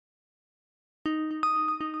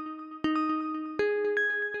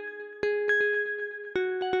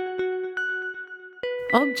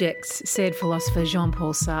Objects, said philosopher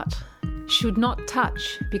Jean-Paul Sartre, should not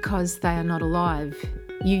touch because they are not alive.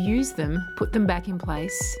 You use them, put them back in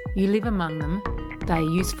place, you live among them, they are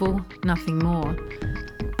useful, nothing more.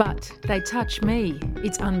 But they touch me,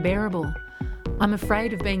 it's unbearable. I'm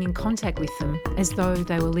afraid of being in contact with them as though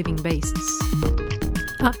they were living beasts.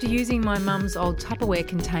 After using my mum's old Tupperware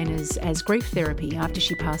containers as grief therapy after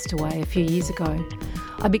she passed away a few years ago,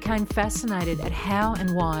 I became fascinated at how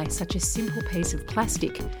and why such a simple piece of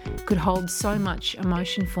plastic could hold so much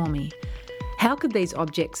emotion for me. How could these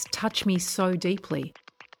objects touch me so deeply?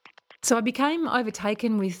 So I became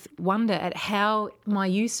overtaken with wonder at how my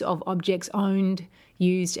use of objects owned,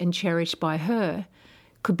 used and cherished by her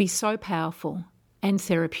could be so powerful and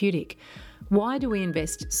therapeutic. Why do we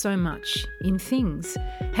invest so much in things?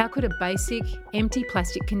 How could a basic, empty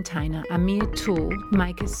plastic container, a mere tool,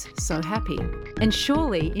 make us so happy? And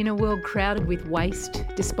surely, in a world crowded with waste,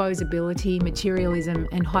 disposability, materialism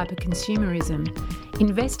and hyper-consumerism,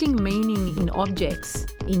 investing meaning in objects,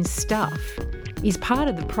 in stuff, is part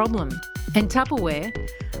of the problem. And Tupperware,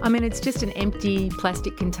 it's just an empty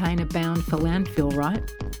plastic container bound for landfill, right?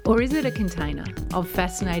 Or is it a container of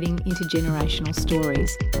fascinating intergenerational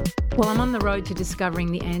stories? Well, I'm on the road to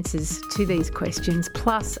discovering the answers to these questions,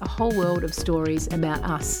 plus a whole world of stories about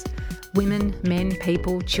us. Women, men,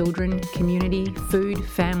 people, children, community, food,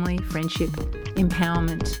 family, friendship,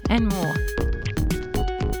 empowerment, and more.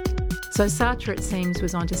 So Sartre, it seems,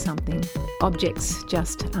 was onto something. Objects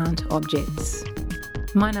just aren't objects.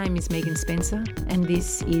 My name is Megan Spencer, and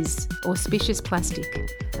this is Auspicious Plastic,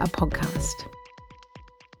 a podcast.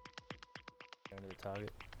 Go to the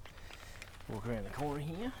Target. Walk around the corner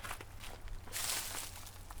here.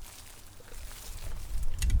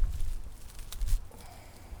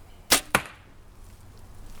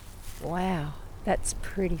 Wow, that's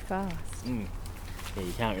pretty fast. Yeah,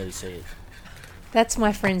 you can't really see it. That's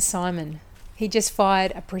my friend Simon. He just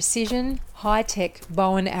fired a precision, high-tech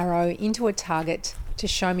bow and arrow into a target to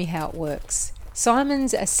show me how it works.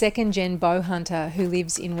 Simon's a second-gen bow hunter who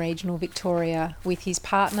lives in regional Victoria with his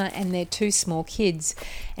partner and their two small kids.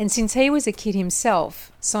 And since he was a kid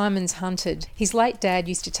himself, Simon's hunted. His late dad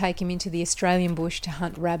used to take him into the Australian bush to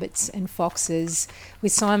hunt rabbits and foxes,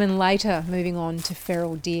 with Simon later moving on to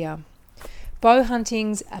feral deer. Bow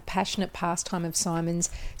hunting's a passionate pastime of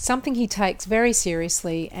Simon's, something he takes very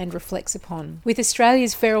seriously and reflects upon. With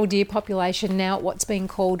Australia's feral deer population now at what's being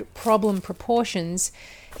called problem proportions,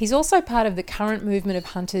 he's also part of the current movement of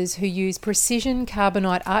hunters who use precision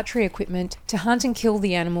carbonite archery equipment to hunt and kill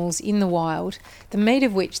the animals in the wild, the meat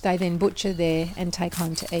of which they then butcher there and take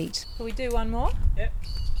home to eat. Shall we do one more? Yep.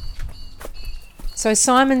 So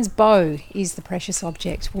Simon's bow is the precious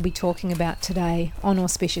object we'll be talking about today on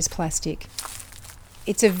Auspicious Plastic.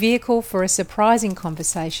 It's a vehicle for a surprising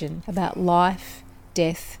conversation about life,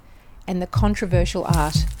 death, and the controversial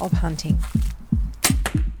art of hunting.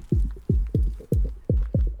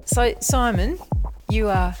 So Simon, you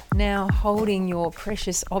are now holding your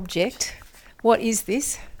precious object. What is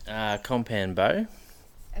this? Compound bow.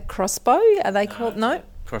 A crossbow? Are they called? No?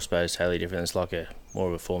 Crossbow is totally different. It's like more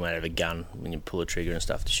of a format of a gun when you pull a trigger and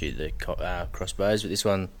stuff to shoot the crossbows. But this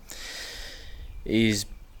one is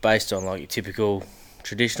based on like your typical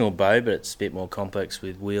traditional bow, but it's a bit more complex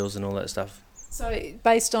with wheels and all that stuff. So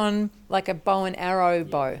based on like a bow and arrow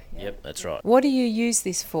bow? Yep, that's right. What do you use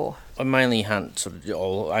this for? I mainly hunt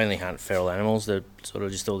only hunt feral animals. They're sort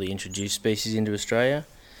of just all the introduced species into Australia.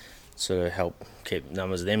 Sort of help keep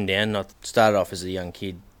numbers of them down. I started off as a young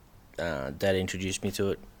kid. Dad introduced me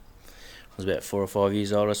to it. I was about 4 or 5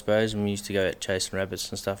 years old, I suppose, and we used to go out chasing rabbits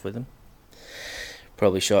and stuff with them.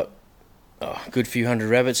 Probably shot a good few hundred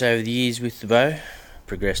rabbits over the years with the bow.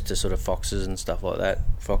 Progressed to sort of foxes and stuff like that.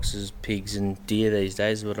 Foxes, pigs and deer these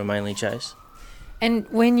days is what I mainly chase. And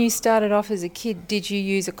when you started off as a kid, did you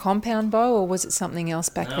use a compound bow or was it something else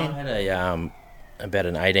back then? I had about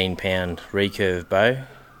an 18-pound recurve bow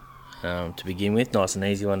to begin with. Nice and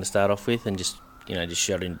easy one to start off with, and just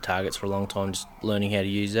shot into targets for a long time, just learning how to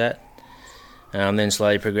use that. Then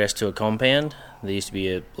slowly progressed to a compound. There used to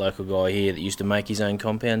be a local guy here that used to make his own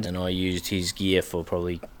compound, and I used his gear for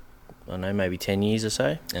probably, maybe 10 years or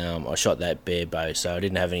so. I shot that bare bow, so I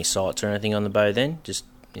didn't have any sights or anything on the bow then, just,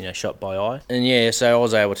 shot by eye. And so I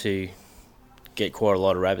was able to get quite a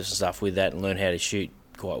lot of rabbits and stuff with that and learn how to shoot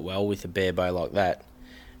quite well with a bare bow like that.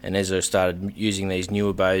 And as I started using these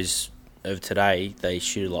newer bows of today, they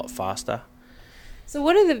shoot a lot faster. So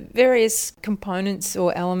what are the various components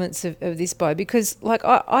or elements of this bow? Because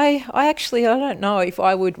I don't know if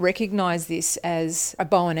I would recognise this as a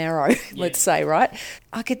bow and arrow, let's say, right?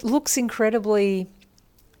 It looks incredibly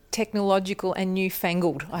technological and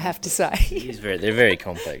newfangled, I have to say. They're very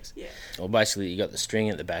complex. Yeah. Well, basically, you got the string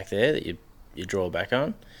at the back there that you draw back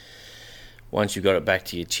on. Once you've got it back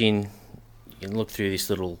to your chin, you can look through this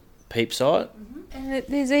little peep sight. And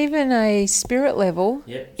there's even a spirit level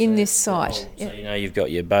in this sight. So you've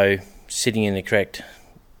got your bow sitting in the correct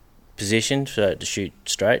position to shoot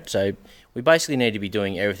straight. So we basically need to be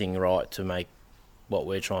doing everything right to make what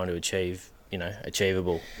we're trying to achieve,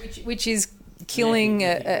 achievable. Which is killing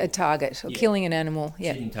a target or killing an animal.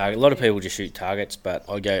 Yeah. Shooting target. A lot of people just shoot targets, but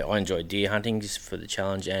I enjoy deer hunting just for the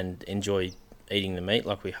challenge and enjoy eating the meat.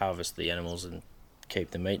 Like we harvest the animals and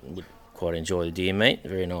keep the meat, and would quite enjoy the deer meat.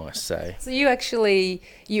 Very nice. So you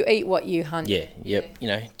eat what you hunt. Yeah. Yep.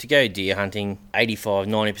 To go deer hunting,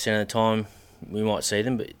 85-90% of the time we might see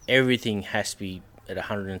them, but everything has to be at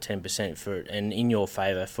 110% for it and in your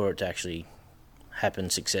favour for it to actually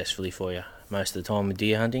happen successfully for you most of the time with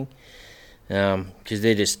deer hunting, because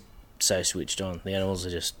they're just so switched on. The animals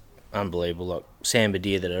are just unbelievable. Like sambar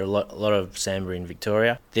deer, that are a lot of sambar in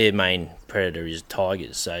Victoria, their main predator is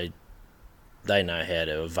tigers, so they know how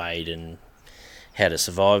to evade and how to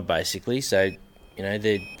survive basically. So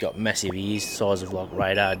they've got massive ears, the size of like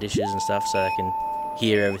radar dishes and stuff, so they can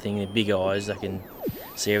hear everything. They're big eyes, they can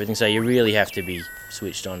see everything. So you really have to be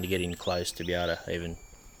switched on to get in close to be able to even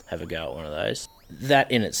have a go at one of those.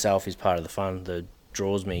 That in itself is part of the fun that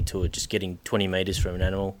draws me to it. Just getting 20 metres from an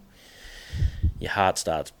animal, your heart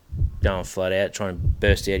starts going flat out, trying to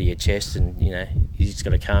burst out of your chest, and you just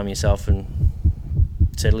got to calm yourself and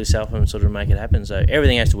settle yourself and sort of make it happen. So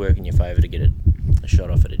everything has to work in your favour to get a shot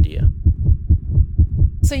off at a deer.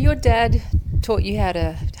 So your dad taught you how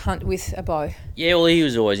to hunt with a bow? Yeah, well, he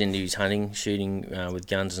was always into his hunting, shooting with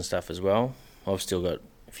guns and stuff as well. I've still got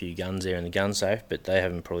a few guns there in the gun safe, but they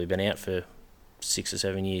haven't probably been out for 6 or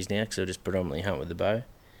 7 years now, because I just predominantly hunt with the bow.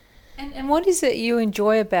 And what is it you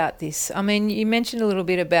enjoy about this? I mean, you mentioned a little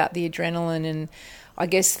bit about the adrenaline and I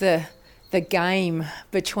guess the game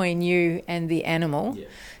between you and the animal. Yeah.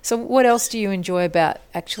 So what else do you enjoy about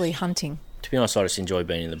actually hunting? To be honest, I just enjoy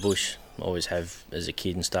being in the bush. I always have as a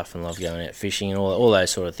kid and stuff, and love going out fishing and all those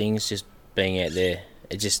sort of things. Just being out there,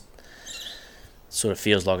 it just sort of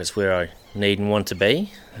feels like it's where I need and want to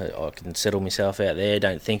be. I can settle myself out there,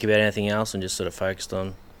 don't think about anything else, and just sort of focused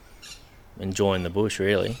on enjoying the bush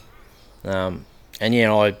really.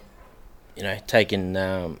 Taking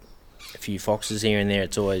a few foxes here and there,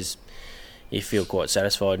 it's always, you feel quite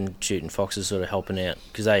satisfied in shooting foxes, sort of helping out,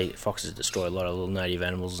 because foxes destroy a lot of little native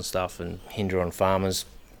animals and stuff and hinder on farmers.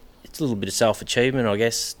 It's a little bit of self-achievement, I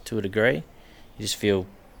guess, to a degree. You just feel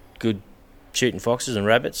good shooting foxes and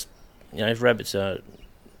rabbits. Rabbits are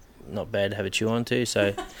not bad to have a chew on too,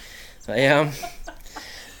 so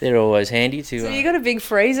they're always handy to. So you got a big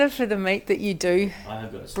freezer for the meat that you do. I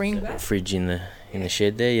have got bring a fridge in the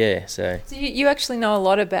shed there, yeah. So you actually know a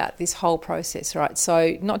lot about this whole process, right?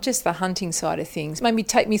 So not just the hunting side of things. Maybe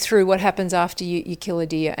take me through what happens after you kill a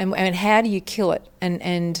deer, and how do you kill it,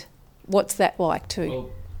 and what's that like too? Well,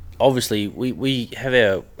 obviously, we have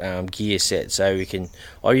our gear set, so we can.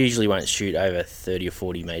 I usually won't shoot over 30 or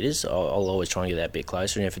 40 metres. I'll always try and get that bit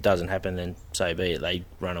closer, and if it doesn't happen, then so be it. They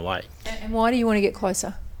run away. And why do you want to get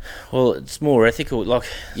closer? Well, it's more ethical. Like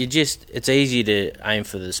it's easier to aim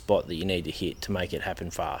for the spot that you need to hit to make it happen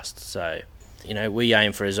fast. So, we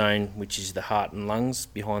aim for a zone which is the heart and lungs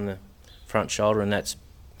behind the front shoulder, and that's,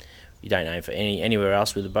 you don't aim for anywhere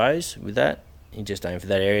else with the bows. With that, you just aim for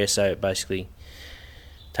that area. So it basically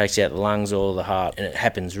takes out the lungs or the heart, and it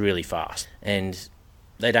happens really fast. And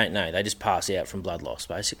they don't know; they just pass out from blood loss.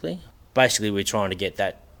 Basically, we're trying to get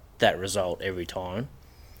that result every time.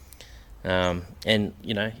 And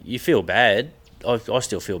you feel bad. I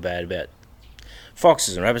still feel bad about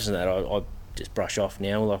foxes and rabbits and that. I just brush off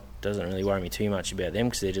now. Like, it doesn't really worry me too much about them,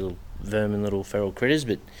 because they're little vermin, little feral critters.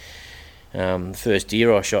 But the first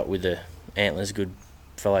deer I shot with the antlers, good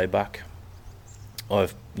fellow buck,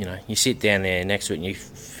 you sit down there next to it and you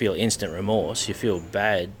feel instant remorse. You feel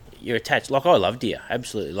bad. You're attached. Like, I love deer.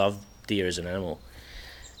 Absolutely love deer as an animal.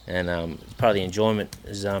 And part of the enjoyment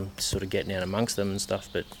is sort of getting out amongst them and stuff.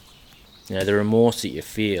 But the remorse that you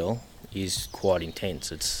feel is quite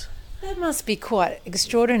intense. That must be quite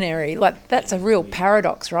extraordinary. Like, that's a real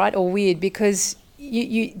paradox, right? Or weird, because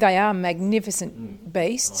they are magnificent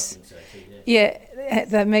beasts. I think so too, yeah,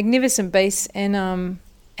 they're magnificent beasts, and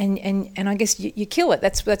I guess you kill it.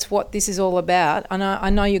 That's what this is all about. I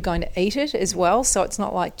know you're going to eat it as well, so it's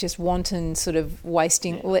not like just wanton sort of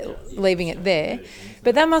wasting, leaving it there.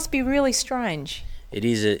 But that must be really strange. It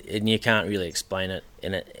is, and you can't really explain it.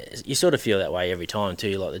 And you sort of feel that way every time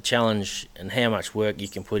too, like the challenge and how much work you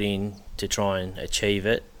can put in to try and achieve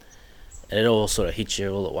it. and it all sort of hits you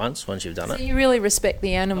all at once you've done So it. you really respect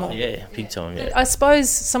the animal. Oh, yeah, big time, yeah. I suppose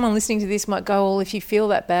someone listening to this might go, well, if you feel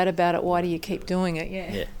that bad about it, why do you keep doing it?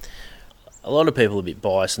 Yeah. A lot of people are a bit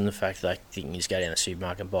biased in the fact that they think you just go down the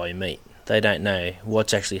supermarket and buy your meat. They don't know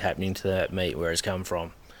what's actually happening to that meat, where it's come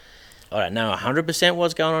from. I don't know 100%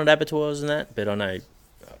 what's going on at abattoirs and that, but I know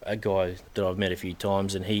a guy that I've met a few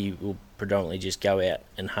times, and he will predominantly just go out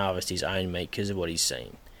and harvest his own meat because of what he's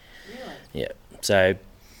seen. Really? Yeah. So,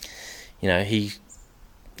 he's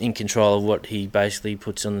in control of what he basically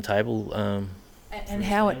puts on the table. And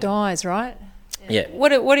how it dies, right? Yeah.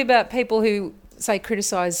 What about people who, say,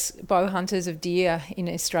 criticise bow hunters of deer in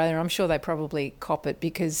Australia? I'm sure they probably cop it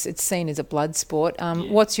because it's seen as a blood sport.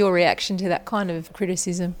 What's your reaction to that kind of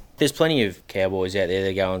criticism? There's plenty of cowboys out there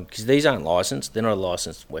that are going, because these aren't licensed, they're not a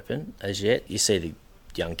licensed weapon as yet. You see the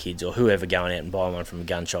young kids or whoever going out and buying one from a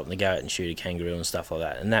gun shop, and they go out and shoot a kangaroo and stuff like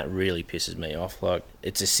that, and that really pisses me off. Like,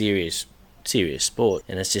 it's a serious sport,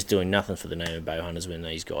 and it's just doing nothing for the name of bow hunters when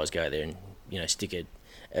these guys go there and stick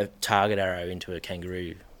a target arrow into a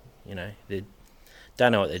kangaroo. They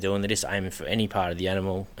don't know what they're doing. They're just aiming for any part of the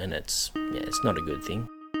animal, and it's not a good thing.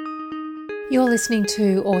 You're listening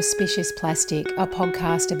to Auspicious Plastic, a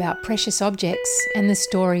podcast about precious objects and the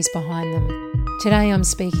stories behind them. Today I'm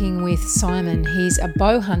speaking with Simon. He's a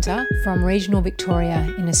bow hunter from regional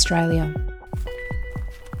Victoria in Australia.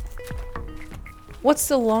 What's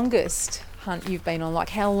the longest hunt you've been on? Like,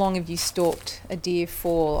 how long have you stalked a deer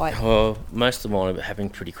for? Well, most of mine have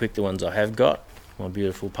happened pretty quick, the ones I have got. My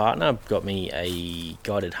beautiful partner got me a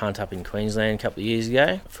guided hunt up in Queensland a couple of years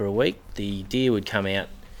ago for a week. The deer would come out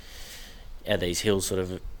these hills sort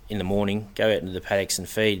of in the morning, go out into the paddocks and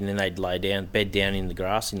feed, and then they'd bed down in the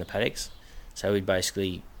grass in the paddocks. So we'd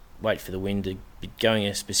basically wait for the wind to be going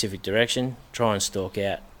in a specific direction, try and stalk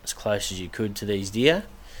out as close as you could to these deer.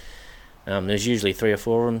 There's usually 3 or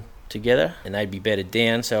 4 of them together, and they'd be bedded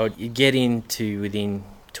down. So you'd get into within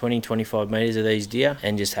 20-25 metres of these deer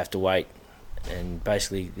and just have to wait. And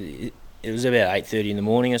basically it was about 8:30 in the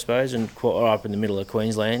morning, I suppose, and quite up in the middle of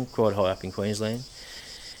Queensland, quite high up in Queensland,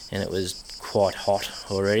 and it was quite hot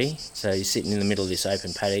already. So you're sitting in the middle of this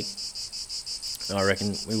open paddock. I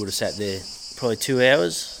reckon we would have sat there probably 2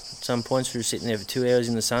 hours. At some points we were sitting there for 2 hours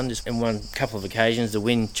in the sun. Just in one couple of occasions the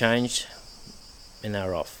wind changed and they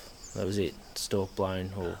were off. That was it. Stalk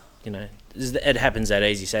blown, or it happens that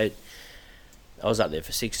easy. So I was up there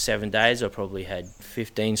for 6 or 7 days. I probably had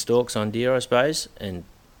 15 stalks on deer, I suppose, and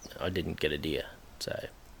I didn't get a deer. So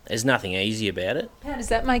there's nothing easy about it. How does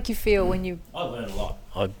that make you feel when you... I learned a lot.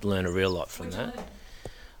 I learned a real lot from that.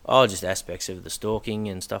 Oh, just aspects of the stalking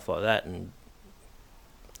and stuff like that, and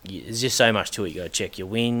there's just so much to it. You got to check your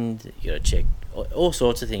wind, you got to check all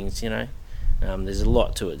sorts of things. There's a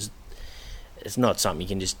lot to it. It's not something you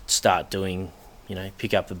can just start doing.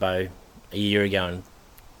 Pick up the bow a year ago and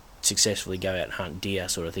successfully go out and hunt deer,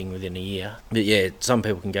 sort of thing, within a year. But yeah, some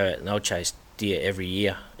people can go out and they'll chase deer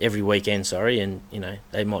every weekend, and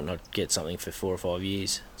they might not get something for 4 or 5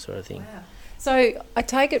 years, sort of thing. Wow. So I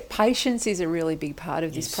take it patience is a really big part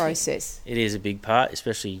of this process. It is a big part,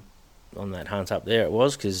 especially on that hunt up there. It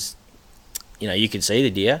was, because you could see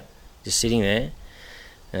the deer just sitting there,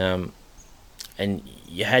 and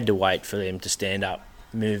you had to wait for them to stand up,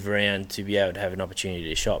 move around to be able to have an opportunity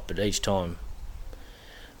to shot. But each time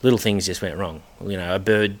little things just went wrong. A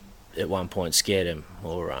bird at one point scared him,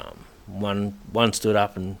 or one stood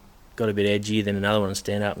up and got a bit edgy, then another one would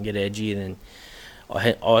stand up and get edgy, and then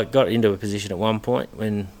I got into a position at one point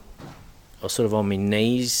when I was sort of on my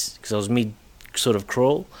knees because I was mid sort of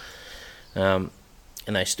crawl, and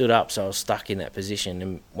they stood up, so I was stuck in that position,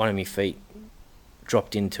 and one of my feet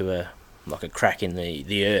dropped into a crack in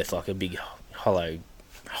the earth, like a big hollow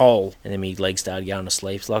hole, and then my legs started going to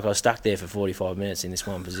sleep. So I was stuck there for 45 minutes in this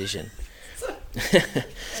one position.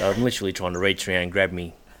 So I'm literally trying to reach around, grab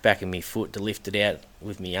me back of my foot to lift it out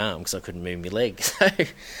with my arm because I couldn't move my leg.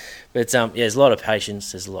 But there's a lot of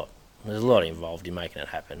patience. There's a lot involved in making it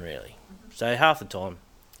happen, really. So half the time,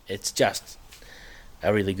 it's just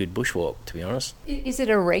a really good bushwalk, to be honest. Is it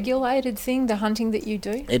a regulated thing, the hunting that you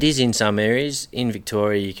do? It is in some areas. In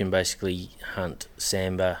Victoria, you can basically hunt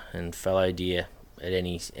sambar and fallow deer at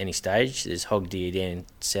any stage. There's hog deer down in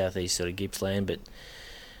southeast sort of Gippsland, but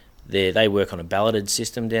they work on a balloted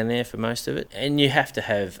system down there for most of it. And you have to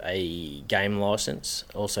have a game licence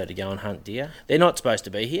also to go and hunt deer. They're not supposed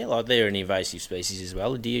to be here. They're an invasive species as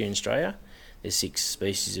well, the deer in Australia. There's 6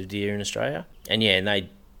 species of deer in Australia. And a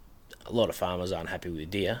lot of farmers aren't happy with the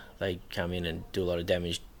deer. They come in and do a lot of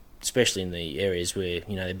damage, especially in the areas where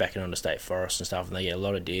they're backing onto state forests and stuff, and they get a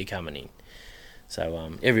lot of deer coming in.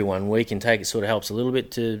 So every 1 week intake, it sort of helps a little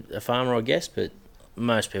bit to a farmer, I guess, but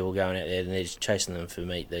most people going out there and they're just chasing them for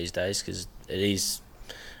meat these days because it is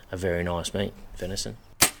a very nice meat, venison.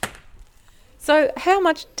 So how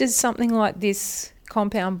much does something like this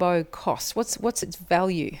compound bow cost? What's its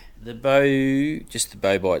value? The bow, just the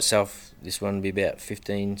bow by itself, this one would be about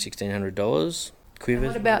 $1,600. Quivers. And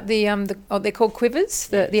what about they're called quivers,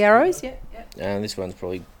 the arrows? Yeah. This one's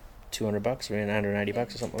probably $200, around $180 or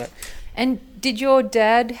something like that. And did your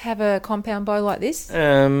dad have a compound bow like this?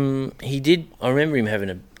 He did. I remember him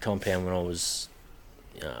having a compound when I was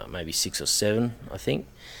maybe 6 or 7, I think.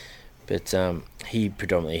 But he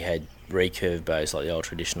predominantly had recurve bows, like the old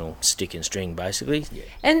traditional stick and string, basically. Yeah.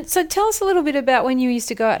 And so tell us a little bit about when you used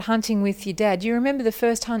to go out hunting with your dad. Do you remember the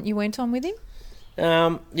first hunt you went on with him?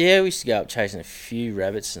 Yeah, we used to go up chasing a few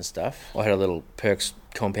rabbits and stuff. I had a little Perks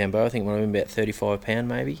compound bow, I think when I was about 35 pound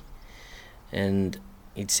maybe. And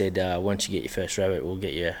he'd said, once you get your first rabbit, we'll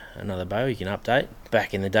get you another bow you can update.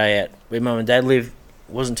 Back in the day out where Mum and Dad lived,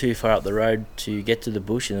 wasn't too far up the road to get to the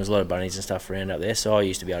bush, and there was a lot of bunnies and stuff around up there, so I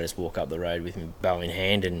used to be able to just walk up the road with my bow in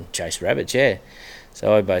hand and chase rabbits, yeah.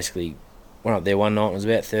 So I basically went up there one night, I was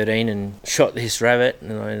about 13, and shot this rabbit,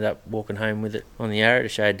 and I ended up walking home with it on the arrow to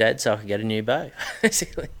show Dad so I could get a new bow,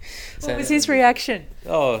 basically. What was his reaction?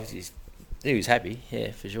 Oh, he was happy,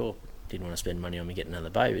 yeah, for sure. Didn't want to spend money on me getting another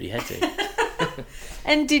bow, but he had to.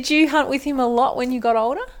 And did you hunt with him a lot when you got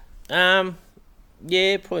older?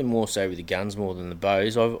 Yeah, probably more so with the guns more than the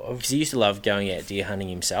bows. Because he used to love going out deer hunting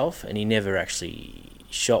himself, and he never actually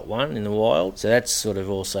shot one in the wild. So that's sort of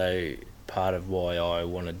also part of why I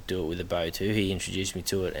want to do it with a bow too. He introduced me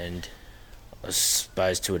to it, and I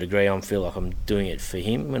suppose to a degree I feel like I'm doing it for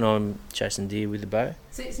him when I'm chasing deer with the bow.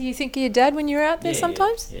 So you think of your dad when you're out there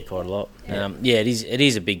sometimes? Yeah, quite a lot. Yeah, it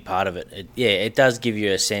is a big part of it. It does give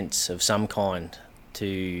you a sense of some kind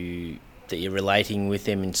that you're relating with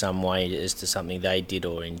them in some way as to something they did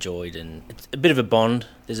or enjoyed, and it's a bit of a bond.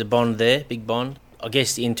 There's a bond there, big bond. I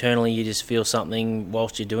guess internally you just feel something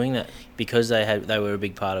whilst you're doing that because they were a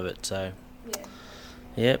big part of it. So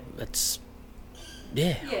yeah, that's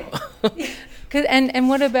And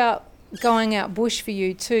what about going out bush for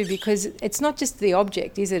you too? Because it's not just the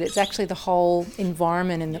object, is it? It's actually the whole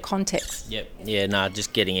environment and the context. Yep. Yeah, no,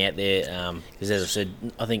 just getting out there. Because as I said,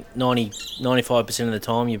 I think 95% of the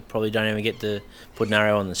time you probably don't even get to put an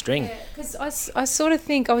arrow on the string. Because I sort of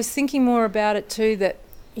think, I was thinking more about it too, that,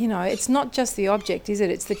 you know, it's not just the object, is it?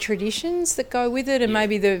 It's the traditions that go with it, and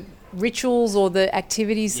maybe the rituals or the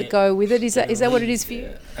activities that go with it. Is that what it is for you?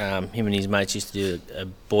 Him and his mates used to do a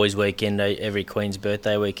boys' weekend every Queen's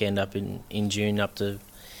birthday weekend up in June up to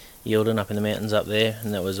Eildon, up in the mountains up there,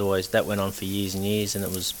 and that went on for years and years, and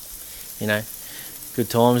it was, you know, good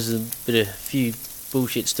times. A few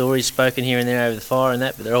bullshit stories spoken here and there over the fire and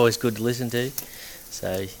that, but they're always good to listen to.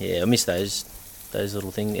 So yeah, I miss those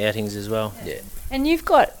little outings as well. Yeah. And you've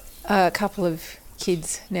got a couple of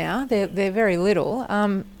kids now. They're very little.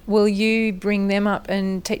 Will you bring them up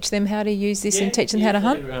and teach them how to use this and teach them how to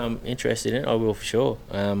hunt? If they're interested in it, I will for sure.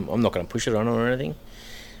 I'm not going to push it on them or anything,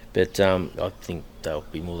 but I think they'll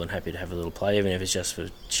be more than happy to have a little play, even if it's just for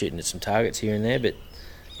shooting at some targets here and there. But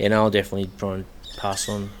yeah, no, I'll definitely try and pass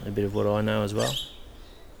on a bit of what I know as well.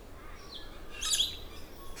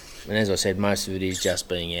 And as I said, most of it is just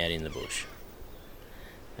being out in the bush.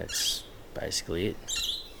 That's basically it.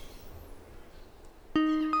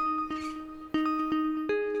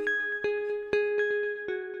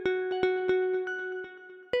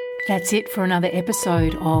 That's it for another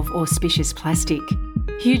episode of Auspicious Plastic.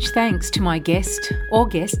 Huge thanks to my guest or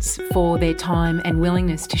guests for their time and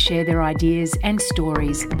willingness to share their ideas and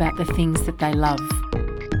stories about the things that they love.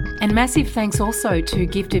 And massive thanks also to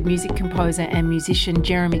gifted music composer and musician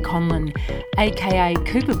Jeremy Conlon, aka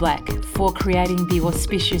Cooper Black, for creating the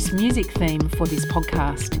auspicious music theme for this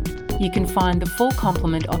podcast. You can find the full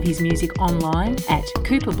complement of his music online at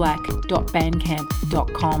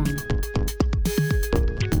cooperblack.bandcamp.com.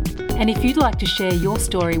 And if you'd like to share your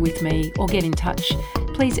story with me or get in touch,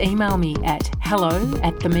 please email me at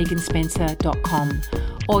hello@themeganspencer.com,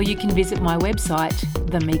 or you can visit my website,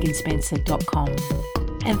 themeganspencer.com.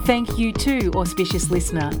 And thank you too, auspicious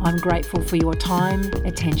listener. I'm grateful for your time,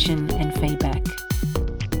 attention and feedback.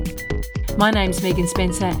 My name's Megan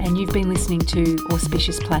Spencer and you've been listening to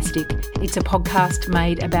Auspicious Plastic. It's a podcast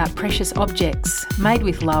made about precious objects, made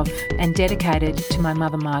with love and dedicated to my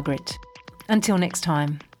mother Margaret. Until next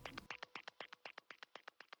time.